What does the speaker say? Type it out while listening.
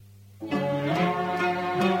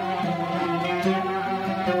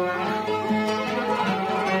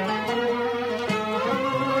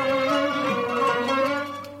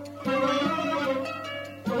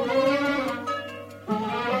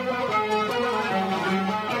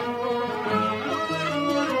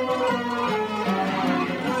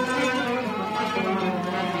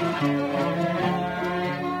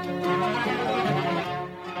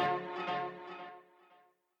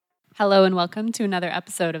Hello and welcome to another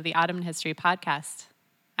episode of the Ottoman History Podcast.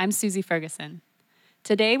 I'm Susie Ferguson.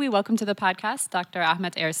 Today we welcome to the podcast Dr.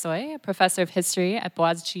 Ahmet Ersoy, a professor of history at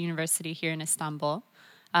Boğaziçi University here in Istanbul.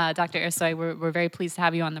 Dr. Ersoy, we're very pleased to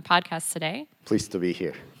have you on the podcast today. Pleased to be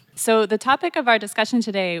here. So the topic of our discussion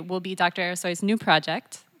today will be Dr. Ersoy's new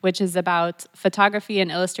project, which is about photography and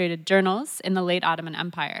illustrated journals in the late Ottoman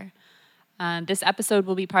Empire. This episode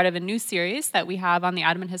will be part of a new series that we have on the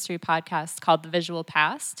Ottoman History Podcast called The Visual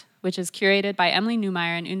Past, which is curated by Emily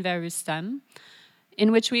Neumeyer and Unver Rüstem,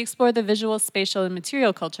 in which we explore the visual, spatial, and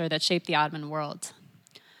material culture that shaped the Ottoman world.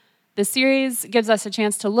 The series gives us a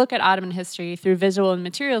chance to look at Ottoman history through visual and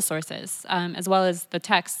material sources, as well as the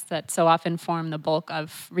texts that so often form the bulk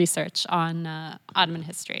of research on Ottoman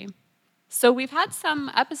history. So we've had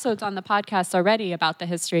some episodes on the podcast already about the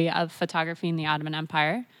history of photography in the Ottoman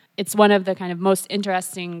Empire. It's one of the kind of most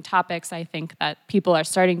interesting topics, I think, that people are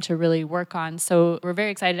starting to really work on. So we're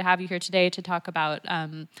very excited to have you here today to talk about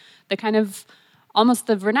the kind of almost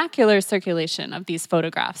the vernacular circulation of these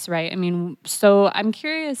photographs, right? I mean, so I'm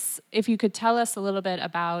curious if you could tell us a little bit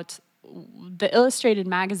about the illustrated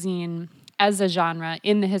magazine as a genre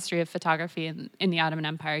in the history of photography in the Ottoman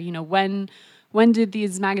Empire. You know, when did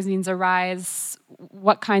these magazines arise?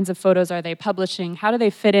 What kinds of photos are they publishing? How do they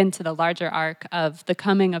fit into the larger arc of the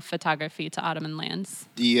coming of photography to Ottoman lands?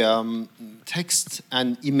 The text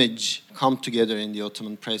and image come together in the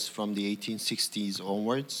Ottoman press from the 1860s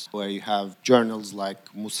onwards, where you have journals like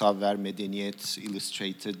Musavver, Medeniyet,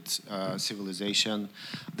 Illustrated Civilization,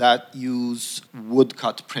 that use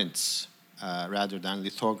woodcut prints rather than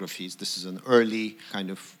lithographies. This is an early kind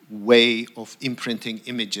of way of imprinting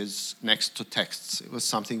images next to texts. It was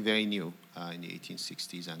something very new in the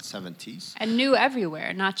 1860s and 70s. And new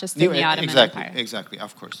everywhere, not just in the Ottoman Empire. Exactly,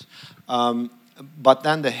 of course. But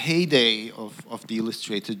then the heyday of the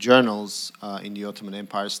illustrated journals in the Ottoman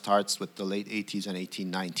Empire starts with the late 80s and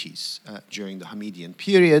 1890s during the Hamidian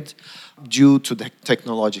period due to the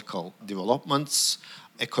technological developments,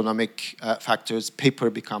 economic factors. Paper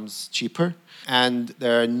becomes cheaper, and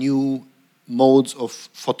there are new modes of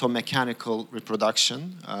photomechanical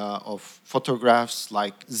reproduction of photographs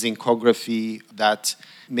like zincography that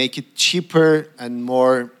make it cheaper and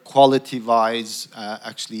more quality-wise,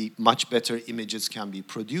 actually much better images can be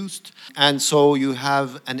produced. And so you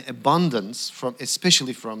have an abundance,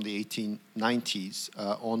 especially from the 1890s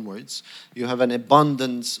onwards, you have an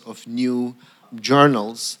abundance of new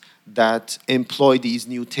journals that employ these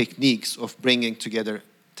new techniques of bringing together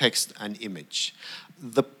text and image.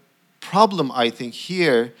 The problem, I think,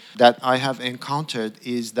 here that I have encountered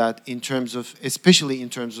is that especially in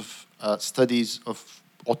terms of studies of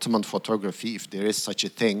Ottoman photography, if there is such a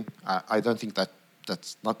thing, I don't think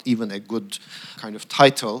that's not even a good kind of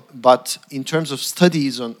title, but in terms of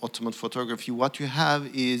studies on Ottoman photography, what you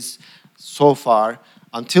have is, so far,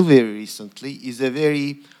 until very recently, is a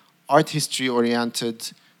very art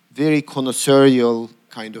history-oriented, very connoisseurial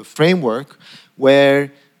kind of framework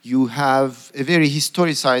where you have a very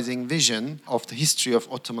historicizing vision of the history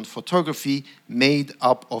of Ottoman photography made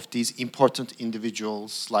up of these important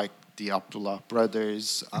individuals like the Abdullah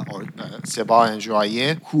brothers or Seba and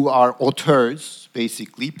Joaillier, who are authors,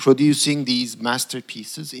 basically, producing these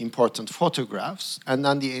masterpieces, important photographs. And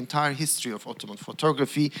then the entire history of Ottoman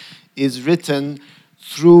photography is written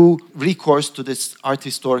through recourse to this art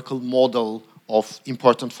historical model of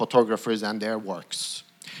important photographers and their works.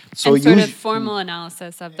 So and sort of formal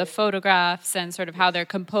analysis of the photographs and sort of how they're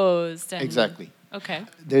composed. Exactly. Okay.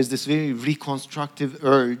 There's this very reconstructive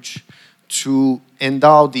urge to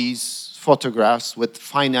endow these photographs with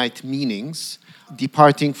finite meanings,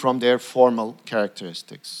 departing from their formal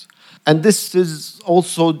characteristics. And this is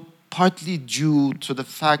also partly due to the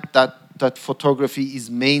fact that photography is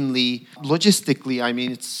mainly, logistically, I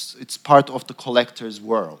mean, it's part of the collector's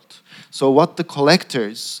world. So what the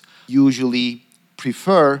collectors usually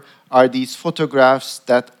prefer are these photographs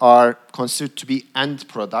that are considered to be end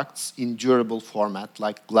products in durable format,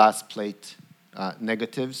 like glass plate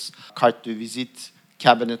negatives, carte de visite,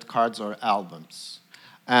 cabinet cards, or albums.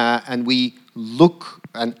 And we look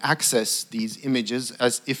and access these images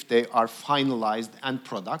as if they are finalized end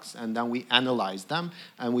products, and then we analyze them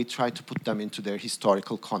and we try to put them into their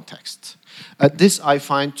historical context. This I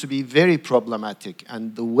find to be very problematic,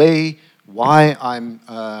 and the way why I'm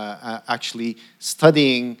actually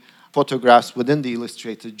studying photographs within the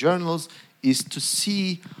illustrated journals is to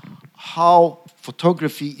see how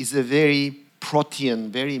photography is a very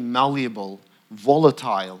protean, very malleable,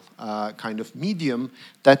 volatile kind of medium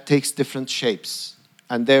that takes different shapes.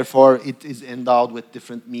 And therefore, it is endowed with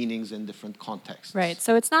different meanings in different contexts. Right.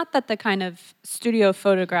 So it's not that the kind of studio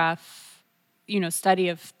photograph study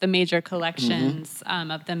of the major collections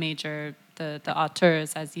of the major the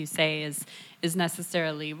auteurs, as you say, is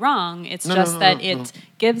necessarily wrong. It's just that it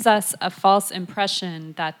gives us a false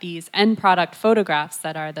impression that these end product photographs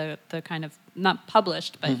that are the kind of not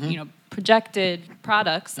published but projected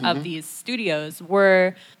products of these studios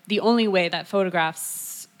were the only way that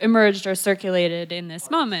photographs emerged or circulated in this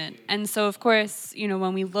moment. And so, of course,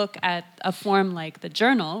 when we look at a form like the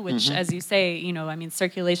journal, which, as you say,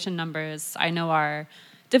 circulation numbers, I know are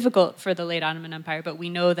difficult for the late Ottoman Empire, but we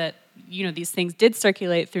know that, these things did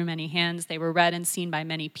circulate through many hands. They were read and seen by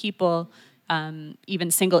many people.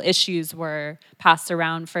 Even single issues were passed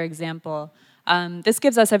around, for example. This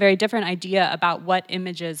gives us a very different idea about what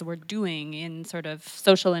images were doing in sort of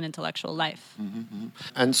social and intellectual life.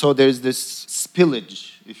 And so there's this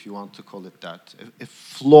spillage, if you want to call it that, a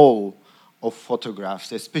flow of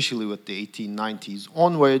photographs, especially with the 1890s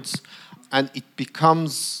onwards, and it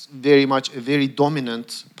becomes very much a very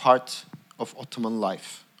dominant part of Ottoman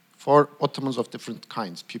life. For Ottomans of different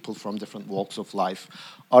kinds, people from different walks of life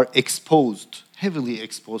are heavily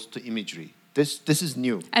exposed to imagery. This is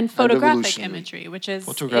new. And photographic imagery, which is,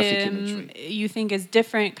 you think is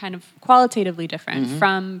different, kind of qualitatively different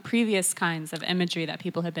from previous kinds of imagery that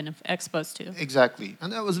people have been exposed to. Exactly.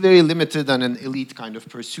 And that was very limited and an elite kind of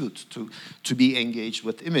pursuit to be engaged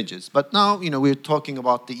with images. But now, we're talking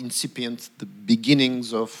about the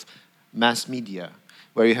beginnings of mass media,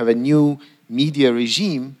 where you have a new media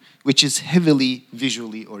regime which is heavily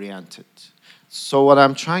visually oriented. So what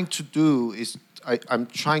I'm trying to do is I'm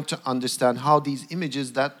trying to understand how these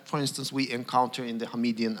images that, for instance, we encounter in the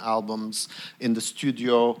Hamidian albums, in the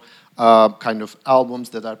studio kind of albums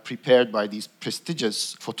that are prepared by these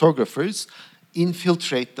prestigious photographers,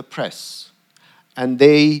 infiltrate the press. And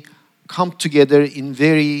they come together in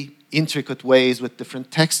very intricate ways with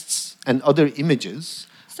different texts and other images.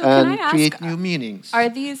 So and create new meanings.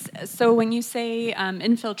 So when you say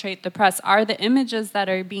infiltrate the press, are the images that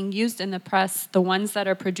are being used in the press the ones that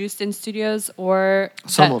are produced in studios or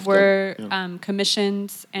that were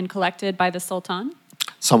commissioned and collected by the Sultan?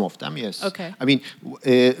 Some of them, yes. Okay. I mean,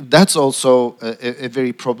 that's also a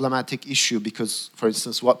very problematic issue because, for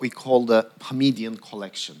instance, what we call the Hamidian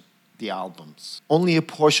collection, the albums, only a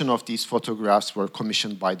portion of these photographs were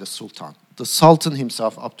commissioned by the Sultan. The Sultan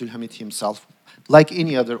himself, Abdülhamid himself, like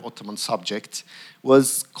any other Ottoman subject,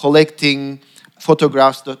 was collecting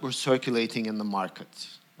photographs that were circulating in the market,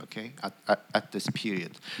 at this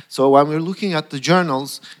period. So when we're looking at the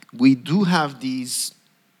journals, we do have these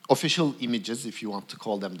official images, if you want to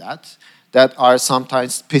call them that are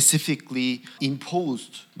sometimes specifically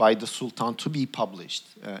imposed by the Sultan to be published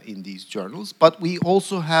in these journals. But we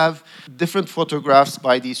also have different photographs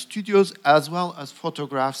by these studios as well as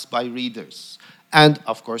photographs by readers. And,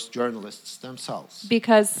 of course, journalists themselves.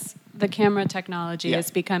 Because the camera technology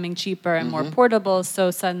is becoming cheaper and more portable,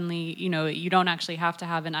 so suddenly, you don't actually have to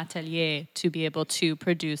have an atelier to be able to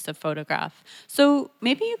produce a photograph. So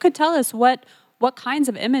maybe you could tell us what kinds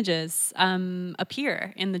of images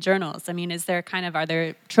appear in the journals. I mean, are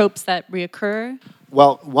there tropes that reoccur?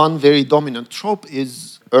 Well, one very dominant trope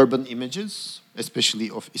is urban images, especially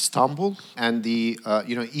of Istanbul. And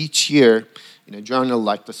each year, in a journal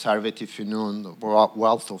like the Servet-i Fünun, the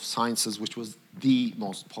Wealth of Sciences, which was the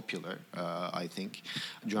most popular, I think,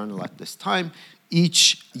 journal at this time,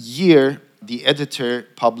 each year the editor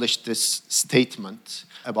published this statement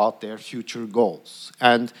about their future goals.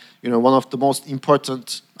 And one of the most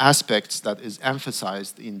important aspects that is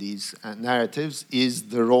emphasized in these narratives is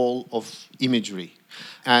the role of imagery.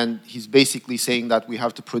 And he's basically saying that we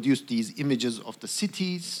have to produce these images of the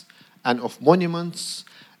cities and of monuments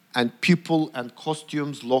and people and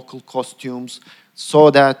costumes, local costumes, so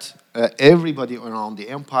that everybody around the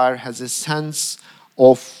empire has a sense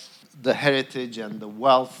of the heritage and the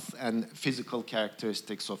wealth and physical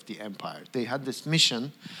characteristics of the empire. They had this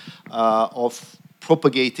mission of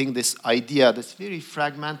propagating this idea, this very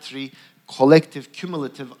fragmentary, collective,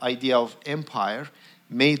 cumulative idea of empire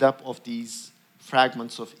made up of these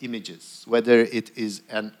fragments of images, whether it is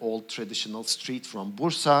an old traditional street from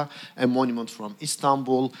Bursa, a monument from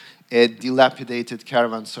Istanbul, a dilapidated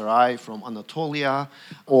caravanserai from Anatolia,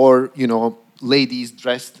 or, ladies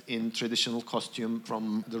dressed in traditional costume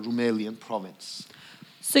from the Rumelian province.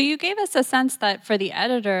 So you gave us a sense that for the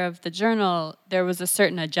editor of the journal, there was a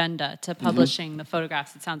certain agenda to publishing the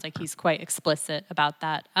photographs. It sounds like he's quite explicit about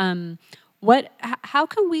that. How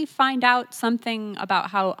can we find out something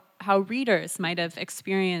about how readers might have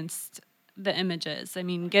experienced the images? I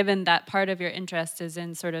mean, given that part of your interest is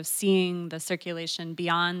in sort of seeing the circulation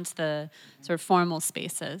beyond the sort of formal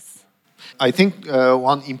spaces. I think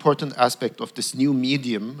one important aspect of this new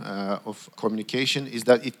medium of communication is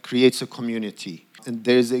that it creates a community. And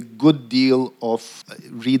there is a good deal of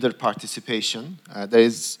reader participation that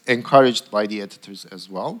is encouraged by the editors as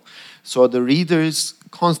well. So the readers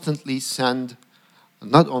constantly send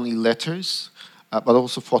not only letters, but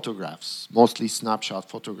also photographs, mostly snapshot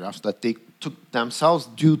photographs that they took themselves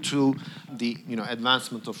due to the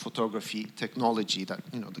advancement of photography technology, that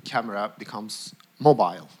the camera becomes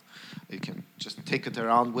mobile. You can just take it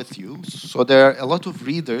around with you. So there are a lot of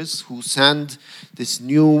readers who send this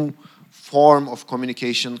new form of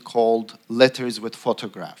communication called letters with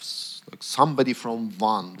photographs. Like somebody from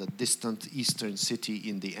Van, the distant eastern city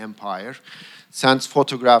in the empire, sends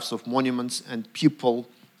photographs of monuments and people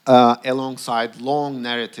alongside long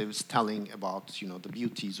narratives telling about the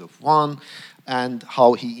beauties of Van and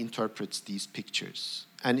how he interprets these pictures.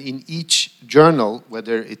 And in each journal,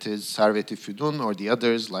 whether it is Servet-i Fünun or the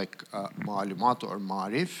others like Malumat or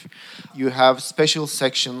Marif, you have special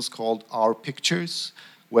sections called Our Pictures,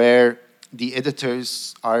 where the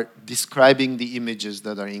editors are describing the images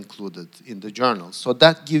that are included in the journals. So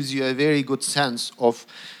that gives you a very good sense of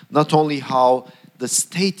not only how the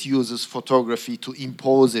state uses photography to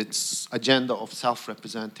impose its agenda of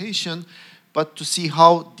self-representation, but to see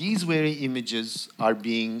how these very images are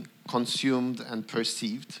being consumed and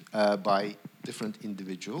perceived by different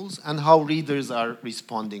individuals, and how readers are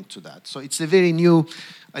responding to that. So it's a very new,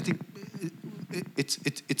 I think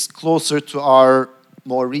it's closer to our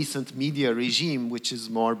more recent media regime, which is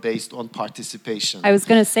more based on participation. I was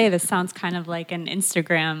going to say, this sounds kind of like an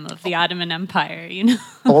Instagram of the Ottoman Empire,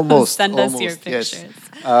 Almost. Send us almost, your pictures.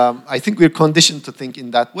 Yes. I think we're conditioned to think in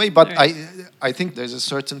that way, but Right. I think there's a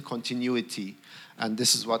certain continuity, and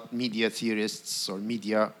this is what media theorists or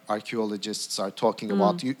media archaeologists are talking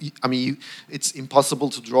about. It's impossible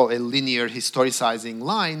to draw a linear historicizing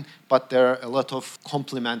line, but there are a lot of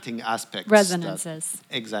complementing aspects. Resonances.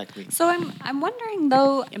 Exactly. So I'm wondering,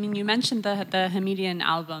 though, you mentioned the Hamidian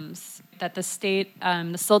albums, that the state,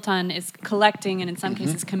 the Sultan is collecting and in some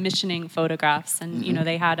cases commissioning photographs. And,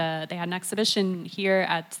 they had an exhibition here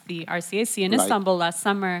at the RCAC in Istanbul last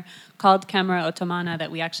summer called Camera Ottomana, that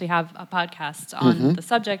we actually have a podcast on the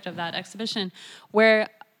subject of that exhibition, where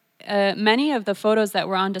many of the photos that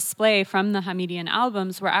were on display from the Hamidian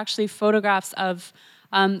albums were actually photographs of,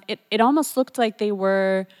 it almost looked like they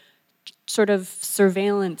were sort of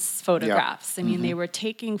surveillance photographs. I mean, they were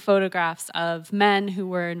taking photographs of men who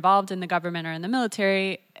were involved in the government or in the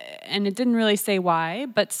military, and it didn't really say why,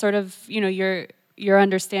 but sort of, your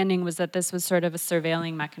understanding was that this was sort of a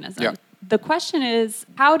surveilling mechanism. Yeah. The question is,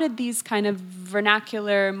 how did these kind of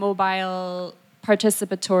vernacular, mobile,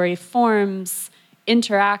 participatory forms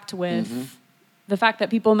interact with the fact that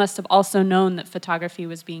people must have also known that photography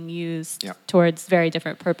was being used towards very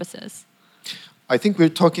different purposes? I think we're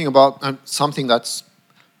talking about something that's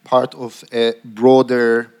part of a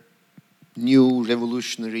broader, new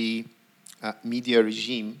revolutionary media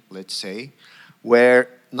regime, let's say, where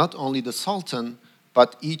not only the Sultan,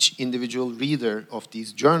 but each individual reader of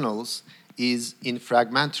these journals is in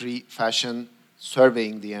fragmentary fashion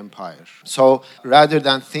surveying the empire. So rather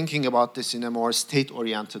than thinking about this in a more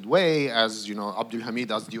state-oriented way, as Abdul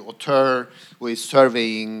Hamid as the author who is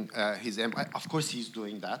surveying his empire, of course he's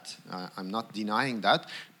doing that. I'm not denying that.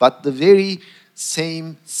 But the very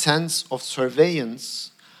same sense of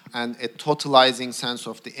surveillance and a totalizing sense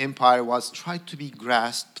of the empire was tried to be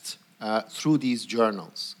grasped through these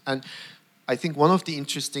journals. And I think one of the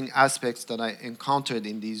interesting aspects that I encountered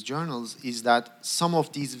in these journals is that some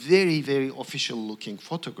of these very, very official-looking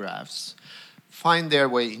photographs find their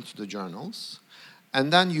way into the journals,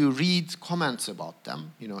 and then you read comments about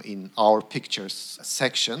them, in Our Pictures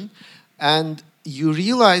section, and you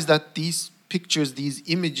realize that these pictures, these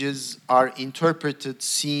images are interpreted,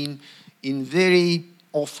 seen in very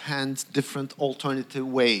offhand, different alternative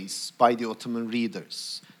ways by the Ottoman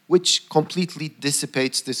readers, which completely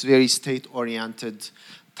dissipates this very state-oriented,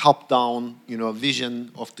 top-down,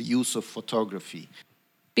 vision of the use of photography.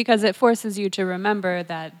 Because it forces you to remember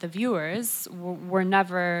that the viewers were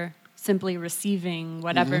never simply receiving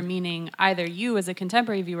whatever meaning either you as a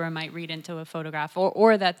contemporary viewer might read into a photograph,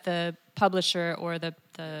 or that the publisher or the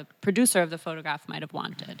producer of the photograph might have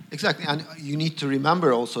wanted. Exactly, and you need to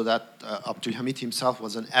remember also that Abdul Hamid himself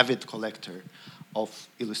was an avid collector of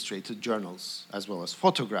illustrated journals as well as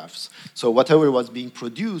photographs. So whatever was being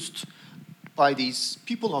produced by these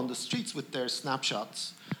people on the streets with their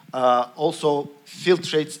snapshots also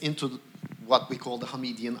filtrates into what we call the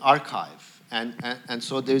Hamidian archive. And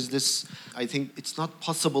so there's this, I think it's not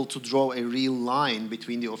possible to draw a real line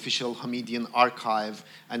between the official Hamidian archive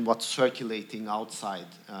and what's circulating outside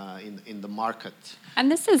in the market.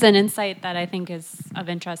 And this is an insight that I think is of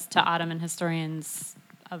interest to Ottoman historians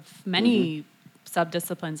of many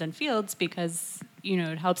subdisciplines and fields, because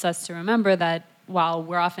it helps us to remember that while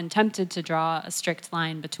we're often tempted to draw a strict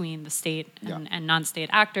line between the state and non-state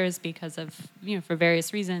actors because of for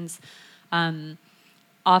various reasons,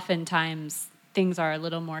 oftentimes things are a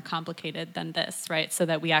little more complicated than this, right? So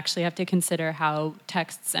that we actually have to consider how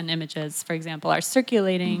texts and images, for example, are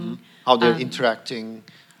circulating, how they're interacting,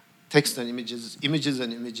 text and images, images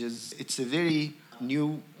and images. It's a very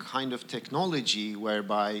new kind of technology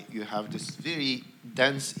whereby you have this very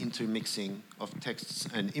dense intermixing of texts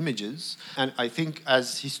and images. And I think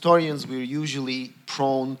as historians, we're usually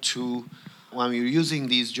prone to, when we're using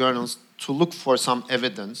these journals, to look for some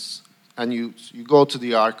evidence. And you go to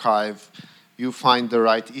the archive, you find the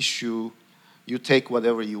right issue, you take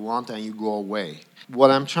whatever you want, and you go away.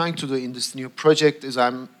 What I'm trying to do in this new project is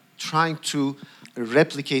I'm trying to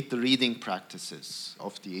replicate the reading practices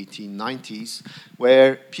of the 1890s,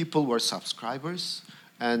 where people were subscribers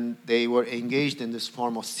and they were engaged in this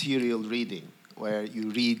form of serial reading, where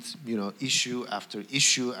you read, issue after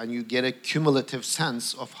issue, and you get a cumulative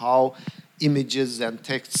sense of how images and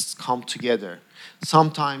texts come together.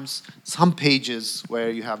 Sometimes some pages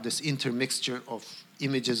where you have this intermixture of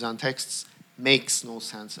images and texts makes no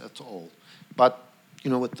sense at all. But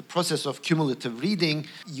with the process of cumulative reading,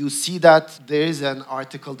 you see that there is an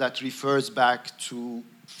article that refers back to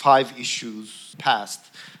 5 issues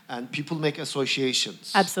past, and people make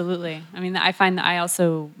associations. Absolutely. I mean, I find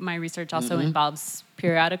that my research also involves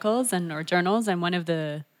periodicals or journals, and one of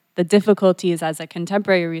the difficulties as a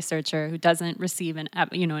contemporary researcher who doesn't receive an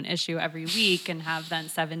issue every week and have then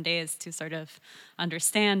 7 days to sort of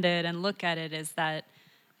understand it and look at it is that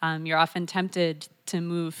you're often tempted to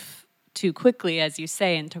move too quickly, as you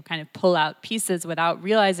say, and to kind of pull out pieces without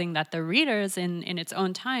realizing that the readers in its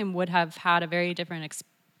own time would have had a very different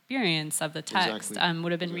experience of the text,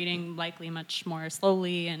 would have been reading likely much more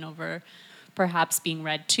slowly and over perhaps being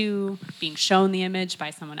read to, being shown the image by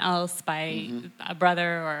someone else, by a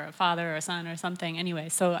brother or a father or a son or something. Anyway,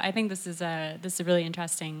 so I think this is a really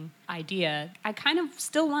interesting idea. I kind of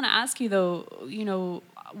still want to ask you, though,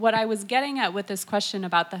 what I was getting at with this question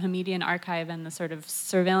about the Hamidian archive and the sort of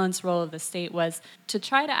surveillance role of the state was to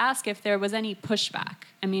try to ask if there was any pushback.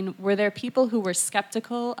 I mean, were there people who were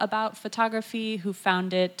skeptical about photography, who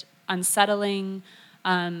found it unsettling,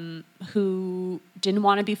 who didn't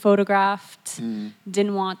want to be photographed,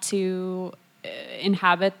 didn't want to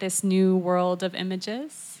inhabit this new world of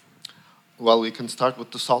images? Well, we can start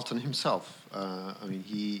with the Sultan himself.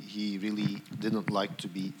 He really didn't like to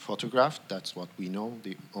be photographed. That's what we know.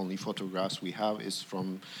 The only photographs we have is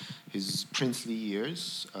from his princely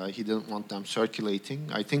years. He didn't want them circulating.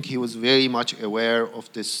 I think he was very much aware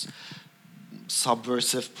of this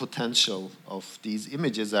subversive potential of these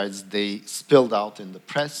images as they spilled out in the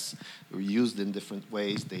press, were used in different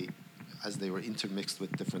ways, as they were intermixed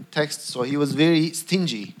with different texts. So he was very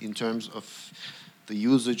stingy in terms of the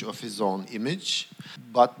usage of his own image.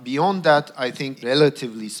 But beyond that, I think,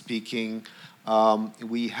 relatively speaking,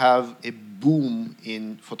 we have a boom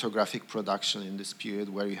in photographic production in this period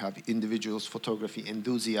where you have individuals, photography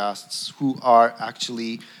enthusiasts who are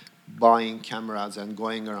actually buying cameras and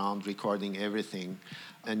going around recording everything.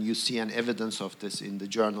 And you see an evidence of this in the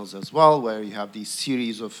journals as well, where you have these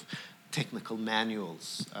series of technical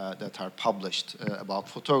manuals that are published about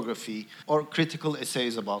photography, or critical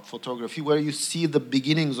essays about photography, where you see the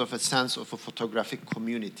beginnings of a sense of a photographic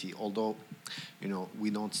community, although we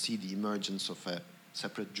don't see the emergence of a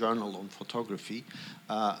separate journal on photography.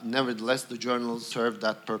 Nevertheless, the journals serve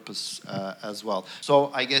that purpose as well.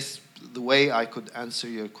 So I guess the way I could answer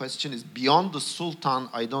your question is, beyond the Sultan,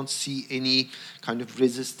 I don't see any kind of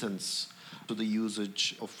resistance to the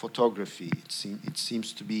usage of photography. It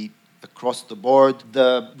seems to be across the board.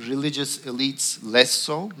 The religious elites less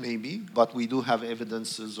so, maybe, but we do have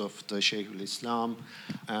evidences of the Shaykh al-Islam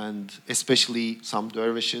and especially some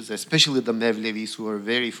dervishes, especially the Mevlevis, who are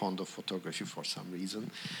very fond of photography for some reason.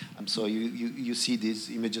 So you see these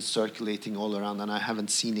images circulating all around, and I haven't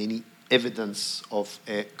seen any evidence of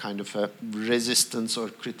a kind of a resistance or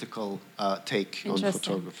critical take on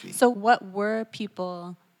photography. So what were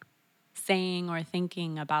people saying or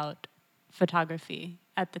thinking about photography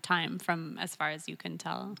at the time, from as far as you can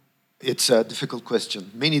tell? It's a difficult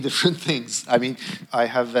question. Many different things. I mean, I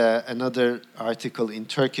have another article in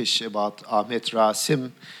Turkish about Ahmet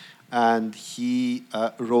Rasim, and he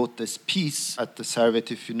wrote this piece at the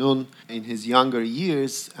Servet-i Fünun in his younger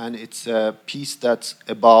years, and it's a piece that's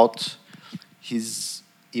about his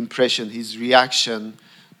impression, his reaction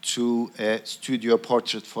to a studio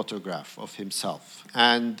portrait photograph of himself.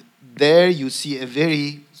 And there you see a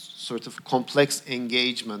very sort of complex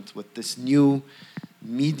engagement with this new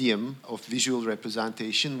medium of visual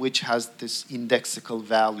representation, which has this indexical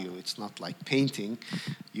value. It's not like painting.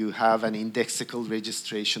 You have an indexical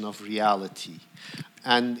registration of reality.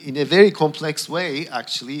 And in a very complex way,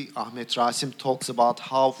 actually, Ahmet Rasim talks about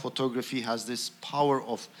how photography has this power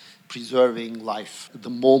of preserving life, the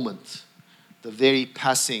moment, the very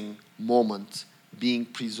passing moment being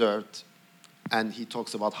preserved. And he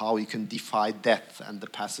talks about how you can defy death and the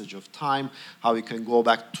passage of time, how you can go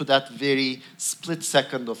back to that very split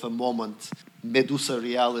second of a moment, Medusa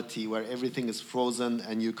reality, where everything is frozen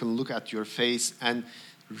and you can look at your face and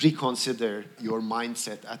reconsider your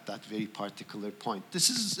mindset at that very particular point. This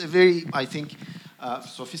is a very, I think,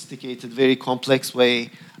 sophisticated, very complex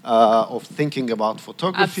way of thinking about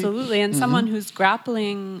photography. Absolutely, and someone who's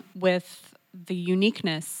grappling with the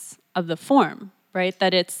uniqueness of the form, right?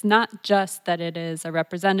 That it's not just that it is a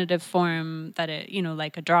representative form, that it, you know,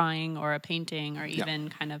 like a drawing or a painting or even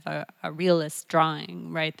kind of a realist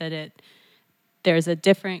drawing, right? That there's a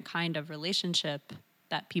different kind of relationship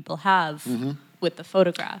that people have with the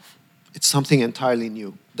photograph. It's something entirely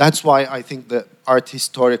new. That's why I think the art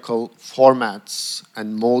historical formats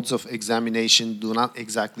and modes of examination do not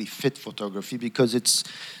exactly fit photography, because it's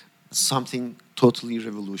something totally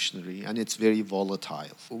revolutionary and it's very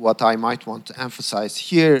volatile. What I might want to emphasize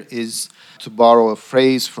here is to borrow a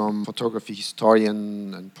phrase from photography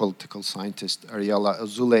historian and political scientist Ariella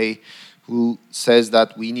Azoulay, who says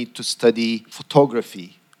that we need to study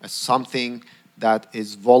photography as something that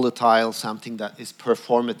is volatile, something that is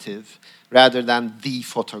performative, rather than the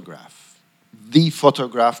photograph. The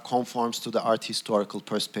photograph conforms to the art historical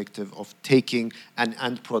perspective of taking an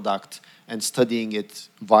end product and studying it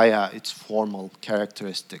via its formal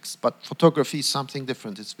characteristics. But photography is something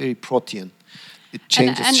different. It's very protean. It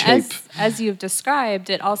changes shape. As you've described,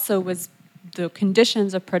 it also was the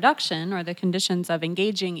conditions of production, or the conditions of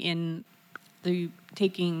engaging in the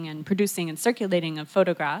taking and producing and circulating of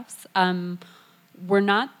photographs, were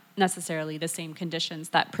not necessarily the same conditions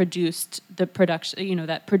that produced the production, you know,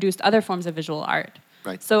 that produced other forms of visual art.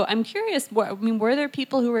 Right. So I'm curious, were there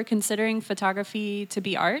people who were considering photography to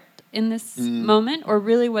be art in this moment, or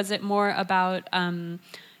really was it more about,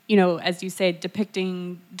 you know, as you say,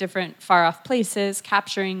 depicting different far-off places,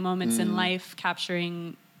 capturing moments in life,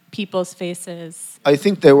 capturing people's faces? I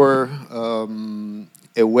think they were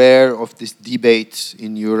aware of this debate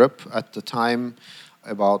in Europe at the time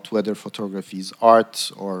about whether photography is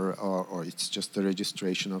art or it's just a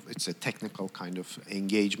registration of, it's a technical kind of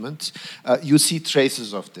engagement. You see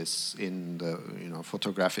traces of this in the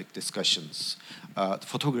photographic discussions.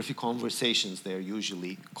 Photography conversations, they're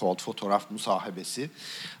usually called fotoğraf musahebesi.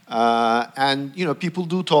 And people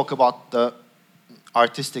do talk about the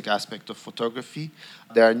artistic aspect of photography.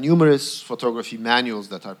 There are numerous photography manuals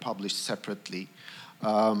that are published separately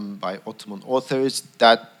by Ottoman authors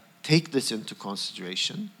that take this into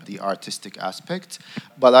consideration, the artistic aspect.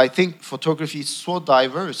 But I think photography is so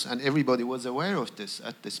diverse, and everybody was aware of this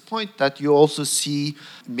at this point, that you also see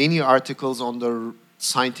many articles on the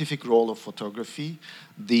scientific role of photography,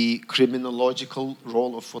 the criminological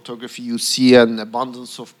role of photography. You see an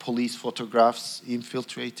abundance of police photographs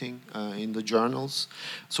infiltrating in the journals.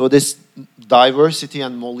 So this diversity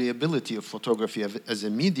and malleability of photography as a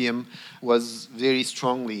medium was very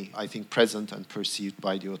strongly, I think, present and perceived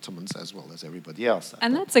by the Ottomans as well as everybody else.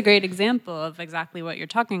 And that's a great example of exactly what you're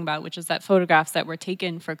talking about, which is that photographs that were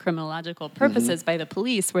taken for criminological purposes by the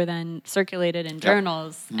police were then circulated in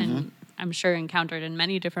journals and I'm sure encountered in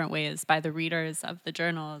many different ways by the readers of the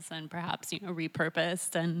journals, and perhaps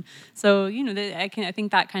repurposed. And so I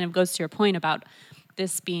think that kind of goes to your point about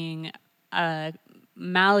this being a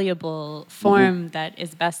malleable form that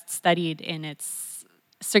is best studied in its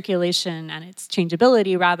circulation and its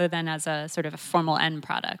changeability rather than as a sort of a formal end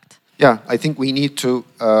product. Yeah, I think we need to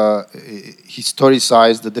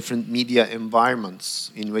historicize the different media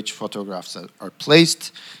environments in which photographs are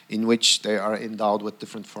placed, in which they are endowed with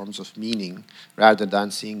different forms of meaning, rather than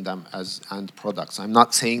seeing them as end products. I'm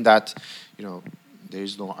not saying that, there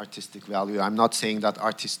is no artistic value. I'm not saying that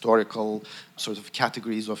art historical sort of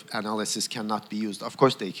categories of analysis cannot be used. Of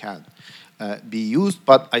course they can be used,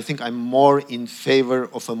 but I think I'm more in favor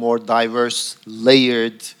of a more diverse,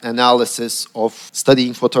 layered analysis of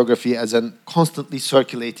studying photography as a constantly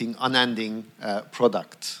circulating, unending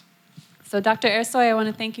product. So, Dr. Ersoy, I want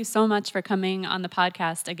to thank you so much for coming on the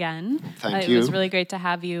podcast again. Thank you. It was really great to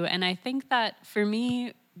have you. And I think that for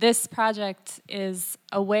me, this project is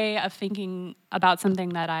a way of thinking about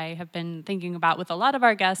something that I have been thinking about with a lot of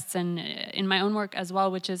our guests and in my own work as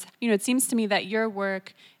well, which is, it seems to me that your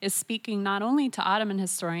work is speaking not only to Ottoman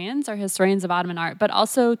historians or historians of Ottoman art, but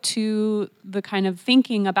also to the kind of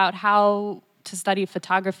thinking about how to study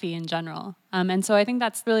photography in general. And so I think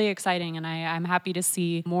that's really exciting, and I'm happy to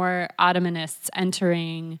see more Ottomanists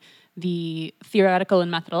entering the theoretical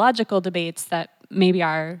and methodological debates that maybe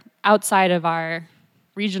are outside of our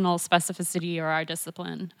regional specificity or our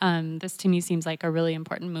discipline. This to me seems like a really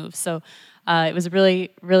important move. So it was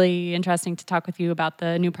really, really interesting to talk with you about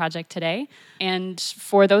the new project today. And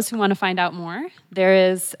for those who want to find out more,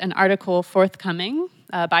 there is an article forthcoming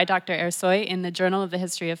by Dr. Ersoy in the Journal of the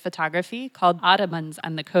History of Photography called Ottomans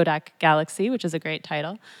and the Kodak Galaxy, which is a great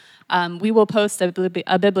title. We will post a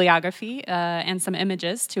bibliography and some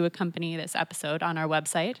images to accompany this episode on our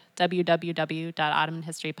website,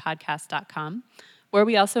 www.ottomanhistorypodcast.com, where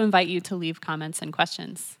we also invite you to leave comments and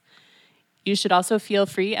questions. You should also feel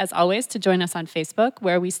free, as always, to join us on Facebook,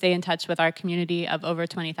 where we stay in touch with our community of over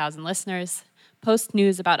 20,000 listeners, post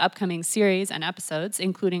news about upcoming series and episodes,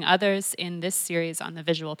 including others in this series on the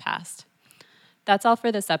visual past. That's all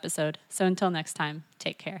for this episode, so until next time,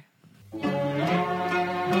 take care.